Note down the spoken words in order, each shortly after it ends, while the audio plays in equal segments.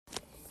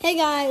Hey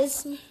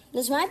guys,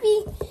 this might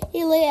be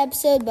a late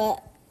episode,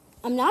 but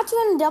I'm not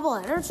doing a double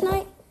header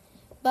tonight.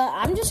 But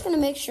I'm just going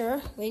to make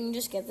sure we can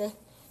just get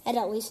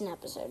at least an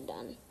episode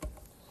done.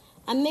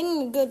 I'm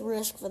making a good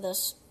risk for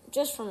this,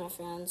 just for my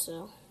fans,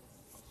 so.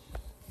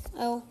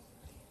 We're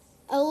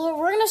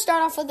going to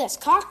start off with this.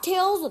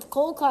 Cocktails with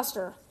Cole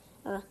Custer.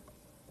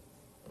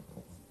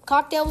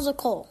 Cocktails with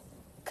Cole.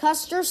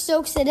 Custer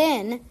soaks it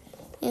in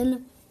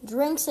and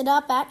drinks it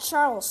up at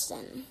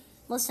Charleston.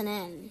 Listen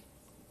in.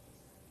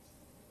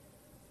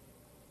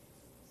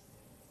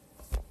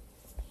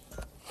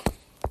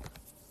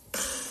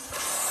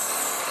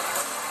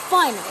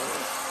 Finally,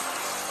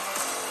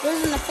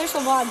 there's an official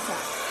vodka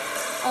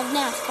of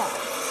NASCAR,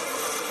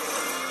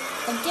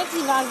 of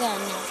Dixie vodka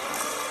and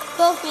NASCAR,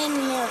 both made in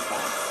America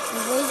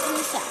and raised in the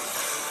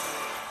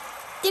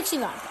South. Dixie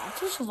vodka,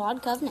 official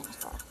vodka of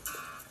NASCAR.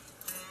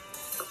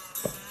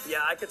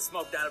 Yeah, I could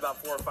smoke down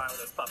about 4 or 5 of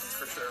those puppies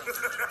for sure.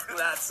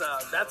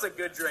 That's a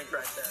good drink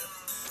right there.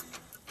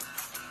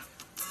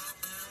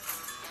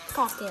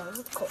 Cocktails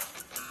with Cole.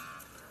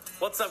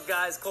 What's up,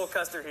 guys? Cole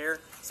Custer here.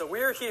 So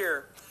we're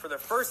here for the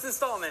first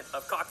installment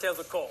of Cocktails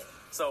with Cole.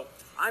 So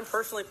I'm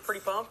personally pretty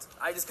pumped.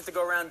 I just get to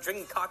go around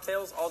drinking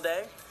cocktails all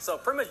day. So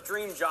pretty much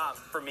dream job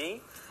for me.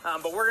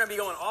 But we're going to be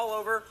going all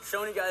over,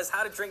 showing you guys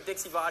how to drink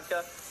Dixie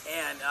vodka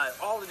and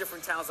all the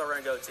different towns that we're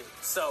going to go to.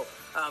 So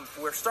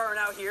we're starting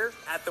out here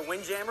at the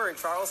Windjammer in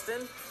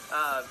Charleston.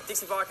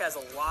 Dixie vodka has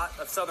a lot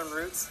of southern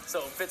roots, so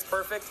it fits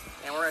perfect.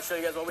 And we're going to show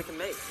you guys what we can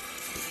make.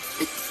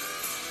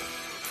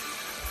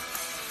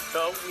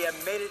 So we have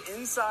made it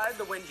inside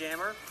the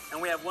Windjammer,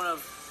 and we have one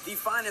of the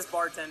finest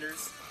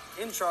bartenders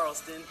in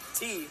Charleston,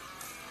 T.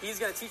 He's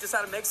going to teach us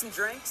how to make some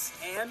drinks,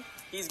 and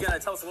he's going to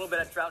tell us a little bit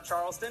about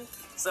Charleston.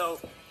 So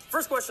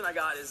first question I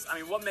got is,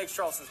 what makes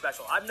Charleston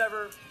special? I've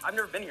never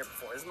been here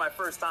before. This is my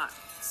first time.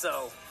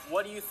 So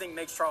what do you think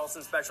makes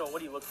Charleston special? What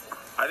do you look for?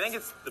 I think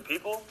it's the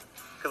people,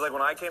 because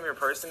when I came here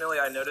personally,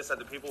 I noticed that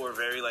the people were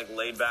very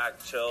laid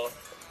back, chill.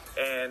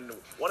 And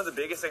one of the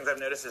biggest things I've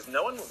noticed is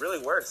no one really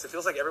works. It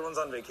feels like everyone's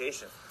on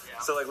vacation. Yeah.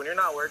 So when you're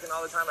not working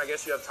all the time, I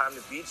guess you have time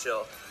to be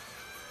chill.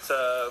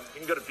 So you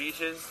can go to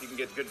beaches, you can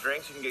get good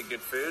drinks, you can get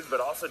good food,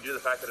 but also due to the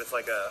fact that it's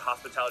like a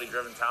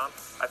hospitality-driven town,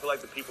 I feel like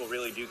the people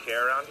really do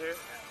care around here,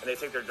 and they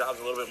take their jobs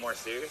a little bit more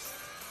serious.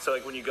 So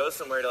when you go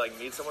somewhere to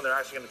meet someone, they're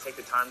actually going to take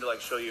the time to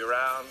show you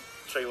around,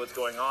 show you what's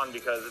going on,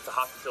 because it's a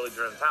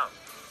hospitality-driven town.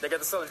 They got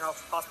the southern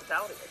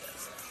hospitality, I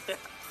guess.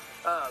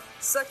 Yeah.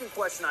 Second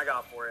question I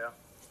got for you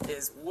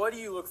is, what do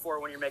you look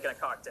for when you're making a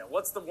cocktail?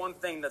 What's the one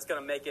thing that's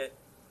going to make it,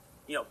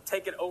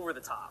 take it over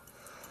the top?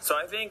 So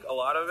I think a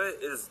lot of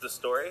it is the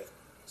story.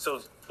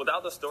 So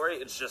without the story,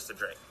 it's just a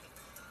drink.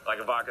 Like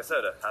a vodka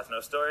soda, has no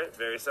story,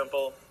 very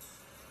simple,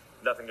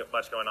 nothing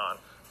much going on.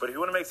 But if you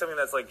want to make something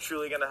that's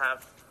truly going to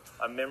have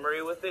a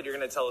memory with it, you're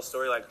going to tell a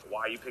story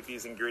why you picked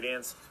these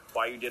ingredients,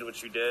 why you did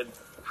what you did,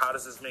 how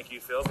does this make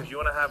you feel? Because you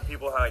want to have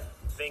people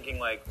thinking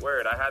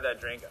word, I had that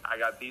drink, I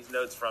got these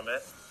notes from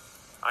it,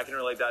 I can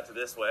relate that to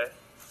this way.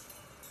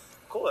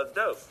 Cool, that's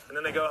dope. And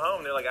then they go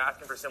home and they're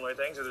asking for similar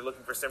things, or they're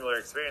looking for similar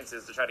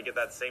experiences to try to get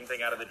that same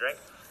thing out of the drink.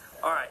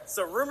 All right,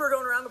 so rumor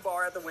going around the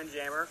bar at the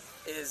Windjammer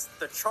is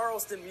the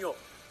Charleston Mule.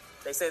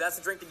 They say that's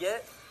a drink to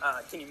get.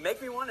 Can you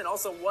make me one? And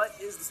also, what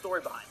is the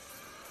story behind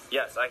it?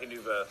 Yes, I can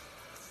do both.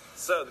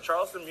 So the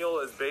Charleston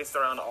Mule is based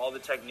around all the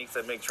techniques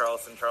that make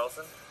Charleston,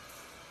 Charleston.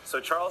 So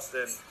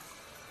Charleston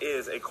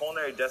is a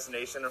culinary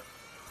destination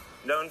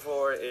known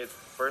for its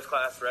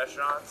first-class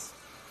restaurants,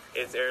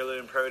 its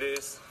heirloom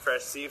produce,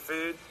 fresh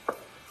seafood,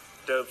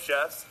 dope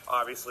chefs,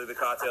 obviously the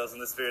cocktails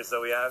and the spirits that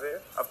we have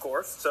here. Of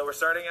course. So we're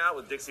starting out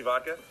with Dixie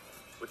vodka,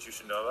 which you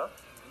should know about.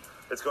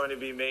 It's going to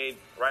be made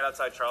right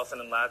outside Charleston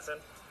and Ladson.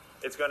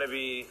 It's going to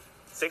be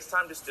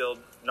 6-time distilled,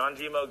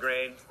 non-GMO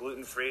grain,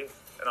 gluten-free,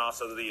 and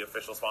also the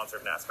official sponsor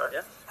of NASCAR.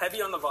 Yeah.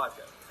 Heavy on the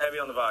vodka. Heavy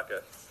on the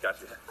vodka.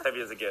 Got you. Heavy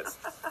as it gets.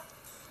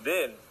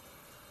 Then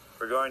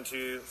we're going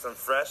to some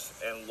fresh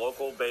and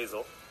local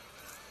basil.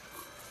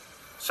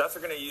 Chefs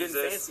are going to use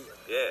this. Fancier.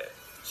 Yeah.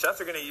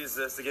 Chefs are going to use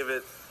this to give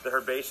it the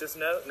herbaceous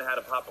note and add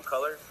a pop of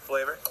color,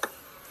 flavor.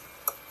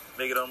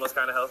 Make it almost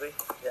kind of healthy.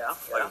 Yeah.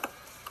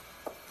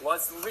 Well,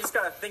 we just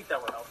got to think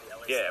that we're healthy, at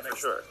least. Yeah, for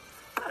sure.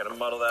 Got to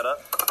muddle that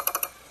up.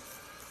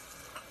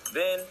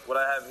 Then what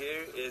I have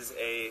here is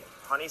a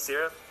honey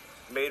syrup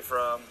made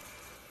from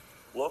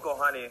local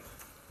honey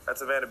at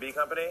Savannah Bee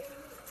Company,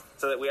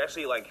 so that we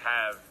actually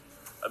have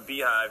a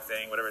beehive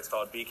thing, whatever it's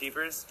called,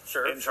 beekeepers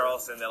in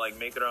Charleston that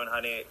make their own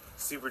honey.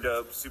 Super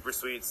dope, super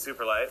sweet,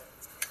 super light.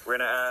 We're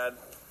gonna add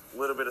a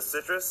little bit of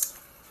citrus.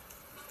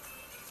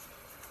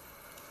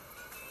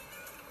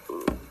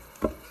 Ooh.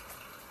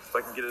 If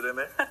I can get it in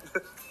there.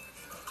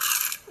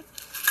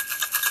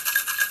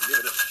 Give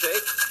it a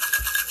shake.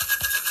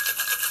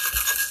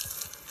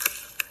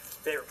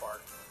 Favorite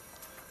part.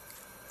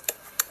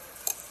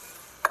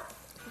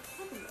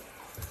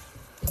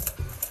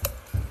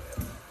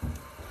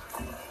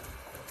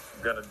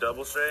 Gonna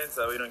double strain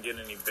so we don't get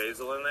any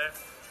basil in there.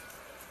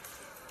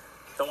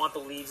 Don't want the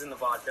leaves in the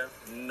vodka.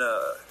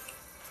 No.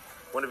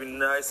 Want to be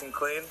nice and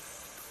clean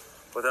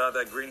without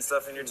that green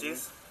stuff in your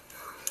teeth.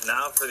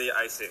 Now for the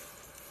icing.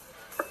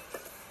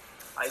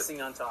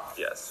 Icing on top.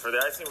 Yes, for the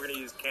icing, we're going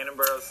to use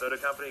Cannonboro Soda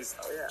Company's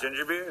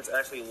ginger beer. It's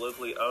actually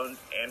locally owned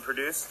and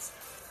produced.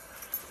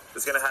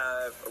 It's going to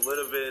have a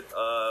little bit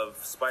of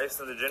spice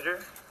in the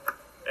ginger,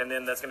 and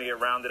then that's going to get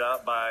rounded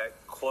out by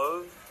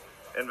clove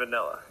and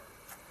vanilla.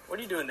 What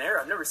are you doing there?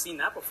 I've never seen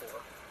that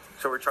before.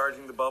 So we're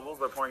charging the bubbles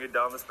by pouring it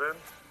down the spoon,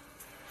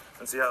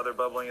 and see how they're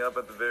bubbling up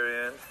at the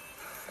very end.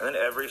 And then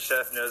every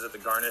chef knows that the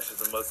garnish is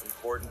the most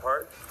important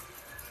part.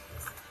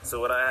 So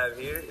what I have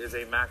here is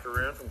a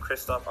macaroon from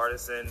Christoph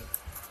Artisan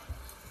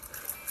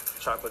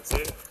Chocolate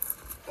Tea,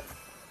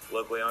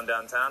 locally owned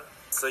downtown.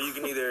 So you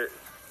can either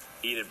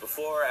eat it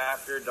before,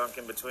 after, dunk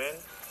in between.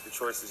 The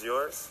choice is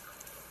yours.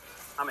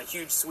 I'm a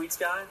huge sweets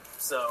guy,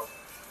 so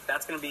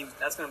that's gonna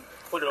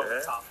put it over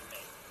the top for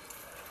me.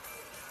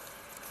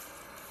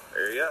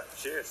 There you go.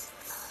 Cheers.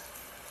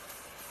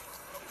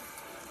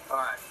 All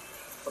right,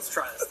 let's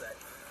try this thing.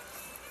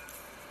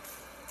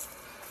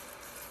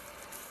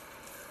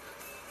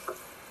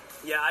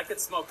 Yeah, I could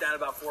smoke down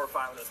about 4 or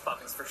 5 of those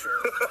puppies for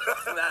sure.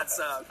 That's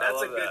a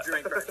good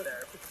drink right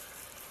there.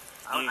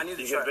 I need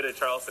to you try. get a bit of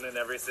Charleston in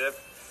every sip.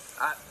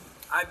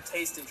 I'm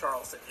tasting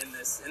Charleston in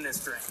this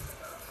drink.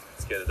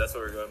 It's good. That's what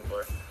we're going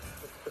for.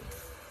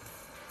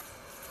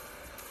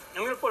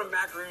 I'm gonna put a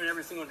macaroon in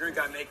every single drink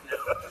I make now.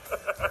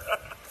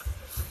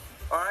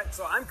 All right,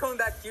 so I'm coming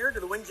back here to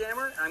the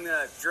Windjammer. I'm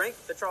gonna drink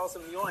the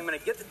Charleston Mule. I'm gonna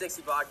get the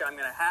Dixie vodka. I'm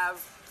gonna have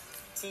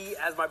tea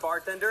as my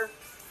bartender.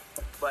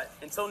 But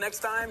until next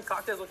time,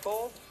 Cocktails with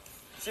Cole.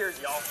 Cheers,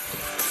 y'all.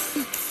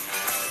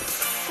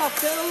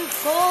 Cocktails with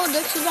Cole,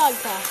 Dixie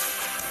vodka.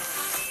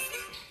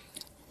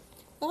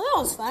 Well, that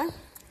was fun.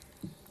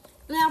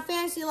 Now,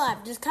 Fantasy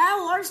Life. Does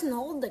Kyle Larson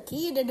hold the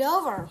key to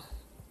Dover?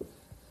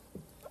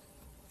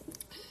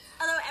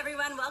 Hello,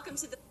 everyone. Welcome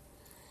to the...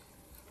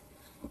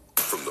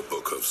 From the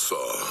Book of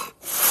Saw.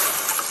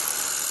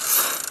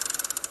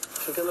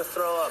 If you're gonna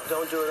throw up,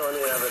 don't do it on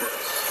the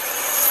evidence.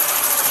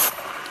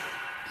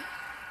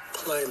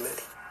 Play me.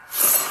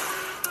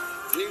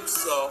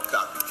 Jigsaw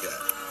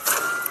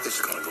copycat. This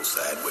is gonna go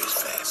sideways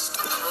fast.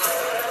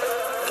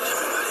 Get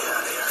everybody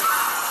out of here.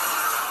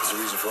 There's a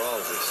reason for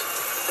all of this.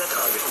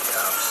 Targeting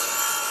cops.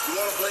 You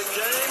wanna play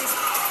games?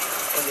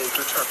 I'm a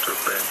detective,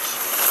 Bench.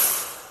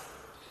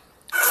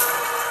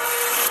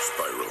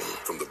 Spiral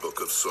from the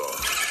Book of Saw.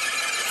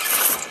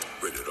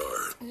 Rated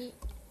R.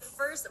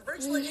 first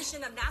virtual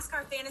edition of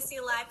NASCAR Fantasy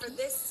Live for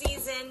this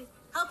season,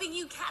 helping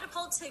you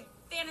catapult to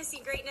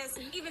fantasy greatness,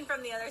 even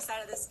from the other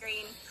side of the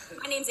screen.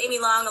 My name's Amy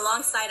Long,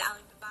 alongside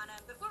Alan Cabana.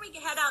 Before we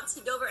head out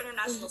to Dover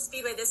International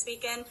Speedway this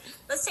weekend,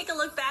 let's take a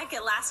look back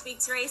at last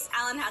week's race.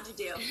 Alan, how'd you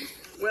do?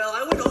 Well,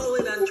 I went all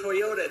in on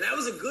Toyota, and that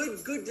was a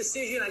good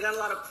decision. I got a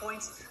lot of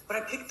points, but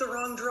I picked the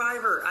wrong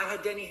driver. I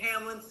had Denny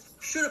Hamlin.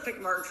 Should have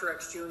picked Martin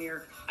Truex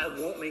Jr. I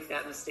won't make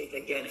that mistake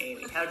again,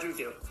 Amy. How'd you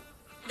do?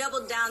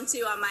 Doubled down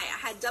too on I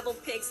had double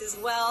picks as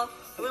well.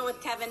 I went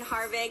with Kevin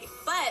Harvick,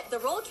 but the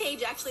roll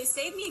cage actually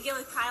saved me again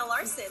with Kyle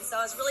Larson, so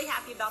I was really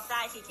happy about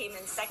that. He came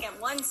in second,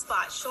 one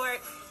spot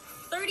short.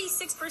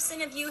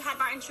 36% of you had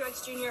Martin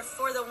Truex Jr.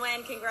 for the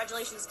win.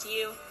 Congratulations to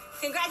you.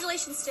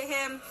 Congratulations to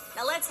him.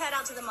 Now let's head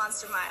out to the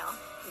Monster Mile.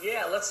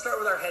 Yeah, let's start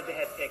with our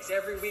head-to-head picks.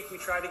 Every week we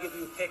try to give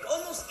you a pick,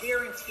 almost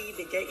guaranteed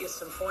to get you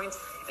some points.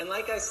 And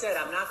like I said,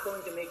 I'm not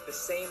going to make the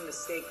same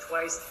mistake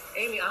twice.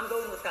 Amy, I'm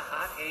going with the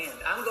hot hand.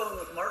 I'm going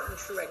with Martin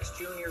Truex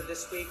Jr.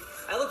 this week.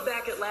 I look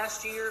back at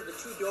last year, the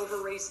two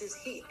Dover races,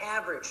 he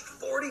averaged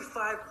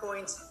 45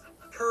 points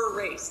per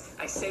race.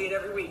 I say it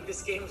every week.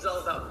 This game is all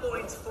about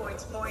points,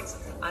 points, points.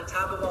 On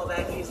top of all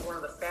that, he is one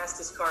of the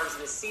fastest cars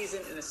this season,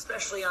 and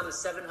especially on the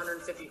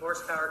 750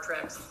 horsepower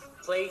tracks.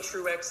 Play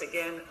Truex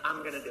again. I'm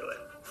going to do it.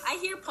 I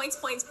hear points,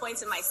 points,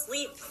 points in my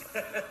sleep.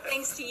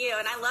 Thanks to you,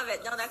 and I love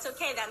it. No, that's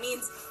okay. That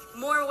means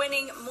more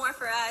winning, more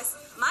for us.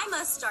 My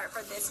must start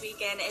for this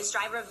weekend is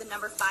driver of the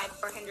number 5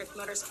 for Hendrick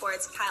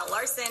Motorsports, Kyle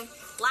Larson.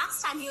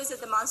 Last time he was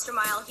at the Monster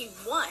Mile, he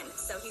won.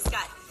 So he's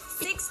got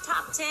 6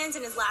 top 10s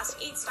in his last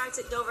 8 starts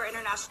at Dover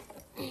International.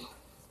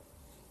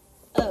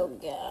 Oh,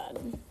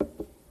 God.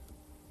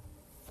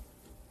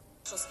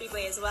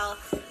 Speedway as well.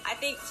 I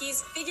think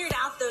he's figured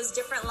out those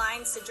different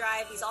lines to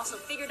drive. He's also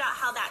figured out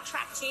how that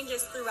track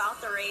changes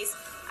throughout the race.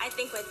 I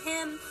think with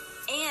him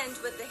and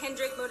with the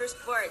Hendrick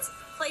Motorsports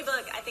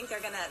playbook, I think they're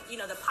going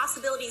to, the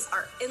possibilities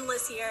are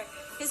endless here.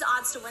 His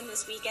odds to win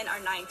this weekend are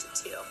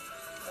 9-2.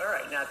 All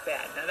right, not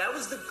bad. Now, that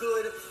was the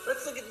good.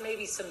 Let's look at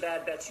maybe some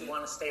bad bets you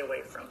want to stay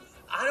away from.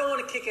 I don't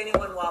want to kick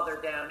anyone while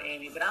they're down,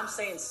 Amy, but I'm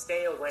saying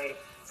stay away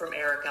from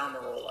Eric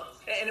Almirola.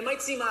 And it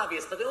might seem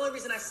obvious, but the only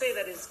reason I say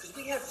that is because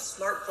we have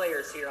smart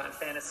players here on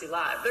Fantasy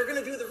Live. They're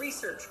going to do the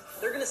research.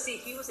 They're going to see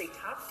he was a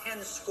top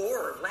 10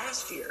 scorer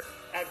last year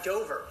at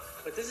Dover.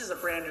 But this is a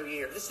brand new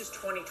year. This is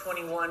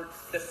 2021.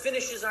 The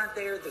finishes aren't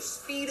there. The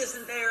speed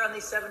isn't there on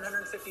these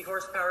 750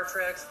 horsepower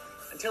tracks.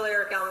 Until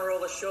Eric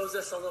Almirola shows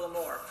us a little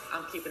more,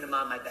 I'm keeping him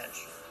on my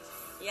bench.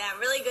 Yeah,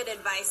 really good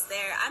advice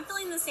there. I'm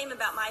feeling the same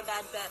about my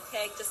bad bet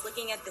pick, just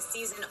looking at the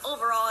season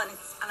overall, and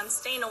I'm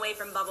staying away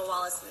from Bubba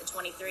Wallace in the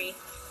 23.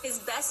 His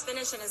best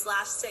finish in his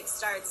last 6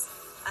 starts,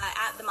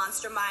 at the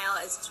Monster Mile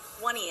as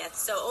 20th.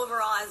 So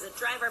overall, as a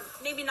driver,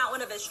 maybe not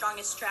one of his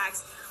strongest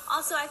tracks.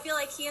 Also, I feel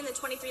like he and the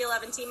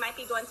 2311 team might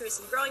be going through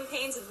some growing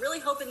pains and really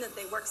hoping that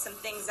they work some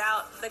things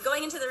out. But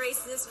going into the race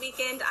this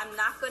weekend, I'm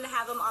not going to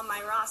have him on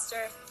my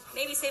roster.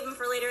 Maybe save him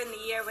for later in the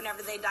year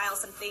whenever they dial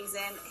some things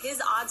in.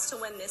 His odds to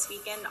win this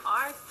weekend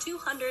are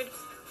 200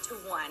 to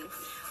 1.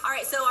 All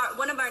right, so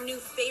one of our new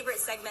favorite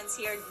segments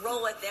here,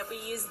 Roll With It. We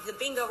use the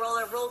bingo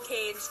roller roll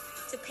cage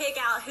to pick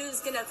out who's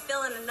going to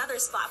fill in another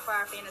spot for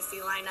our fantasy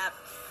lineup.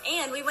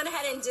 And we went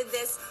ahead and did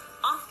this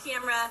off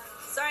camera.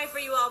 Sorry for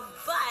you all,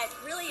 but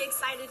really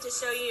excited to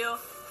show you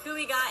who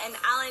we got. And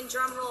Alan,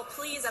 drum roll,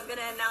 please. I'm going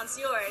to announce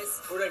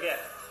yours. Who'd I get?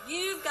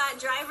 You've got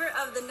driver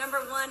of the number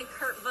 1,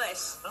 Kurt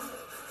Busch.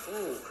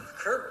 Ooh,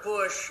 Kurt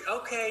Busch.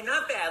 Okay,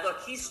 not bad.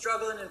 Look, he's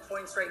struggling in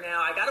points right now.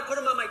 I got to put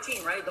him on my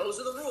team, right? Those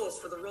are the rules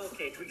for the roll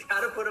cage. We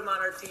got to put him on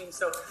our team.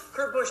 So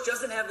Kurt Busch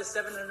doesn't have the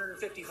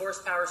 750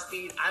 horsepower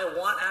speed I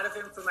want out of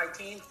him for my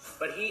team,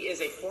 but he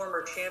is a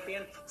former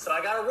champion. So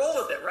I got to roll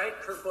with it, right?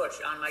 Kurt Busch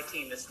on my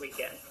team this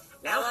weekend.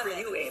 Now for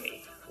you,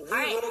 Amy. We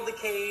rolled the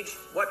cage.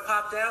 What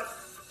popped out?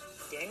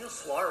 Daniel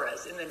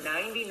Suarez in the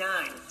 99.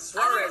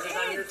 Suarez is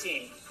on your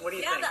team. What do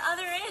you think? Yeah, the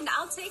other end.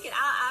 I'll take it.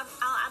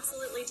 I'll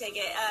absolutely take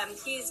it.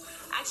 He's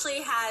actually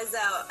has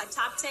a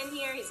top 10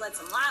 here. He's led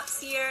some laps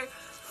here.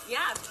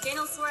 Yeah,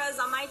 Daniel Suarez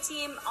on my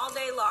team all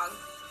day long.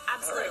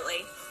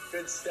 Absolutely. Right.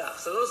 Good stuff.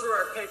 So those were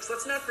our picks.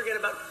 Let's not forget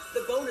about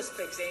the bonus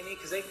picks, Amy,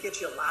 because they can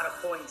get you a lot of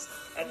points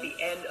at the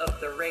end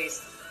of the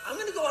race. I'm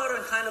going to go out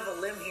on kind of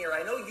a limb here.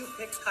 I know you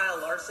picked Kyle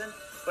Larson,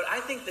 but I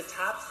think the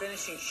top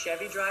finishing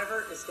Chevy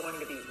driver is going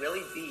to be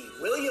Willie B.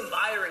 William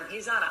Byron,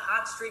 he's on a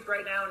hot streak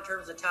right now in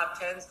terms of top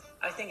 10s.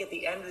 I think at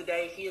the end of the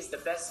day, he is the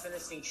best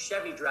finishing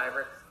Chevy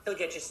driver. He'll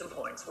get you some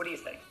points. What do you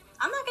think?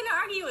 I'm not going to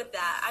argue with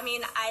that. I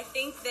mean, I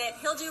think that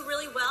he'll do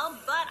really well,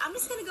 but I'm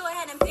just going to go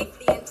ahead and pick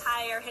the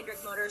entire Hendrick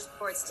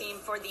Motorsports team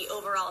for the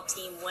overall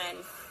team win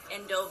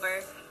in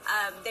Dover.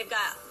 They've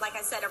got, like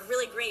I said, a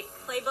really great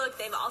playbook.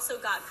 They've also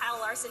got Kyle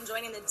Larson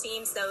joining the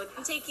team. So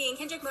I'm taking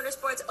Hendrick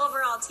Motorsports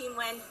overall team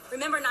win.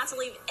 Remember not to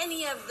leave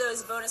any of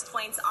those bonus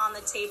points on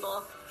the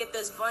table. Get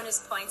those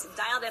bonus points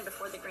dialed in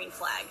before the green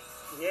flag.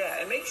 Yeah,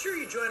 and make sure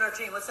you join our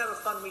team. Let's have a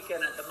fun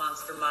weekend at the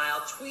Monster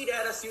Mile. Tweet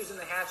at us using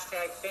the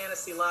hashtag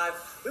FantasyLive.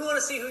 We want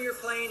to see who you're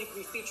playing. You can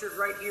be featured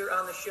right here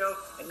on the show.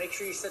 And make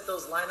sure you set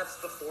those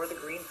lineups before the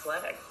green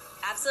flag.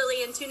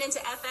 Absolutely, and tune into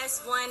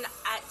FS1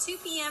 at 2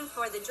 p.m.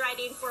 for the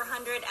Dryden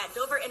 400 at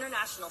Dover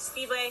International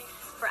Speedway.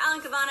 For Alan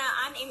Cavana,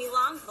 I'm Amy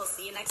Long. We'll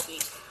see you next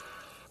week.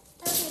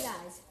 Okay,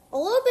 guys. A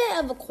little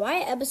bit of a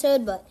quiet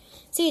episode, but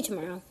see you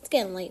tomorrow. It's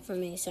getting late for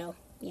me, so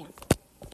yeah.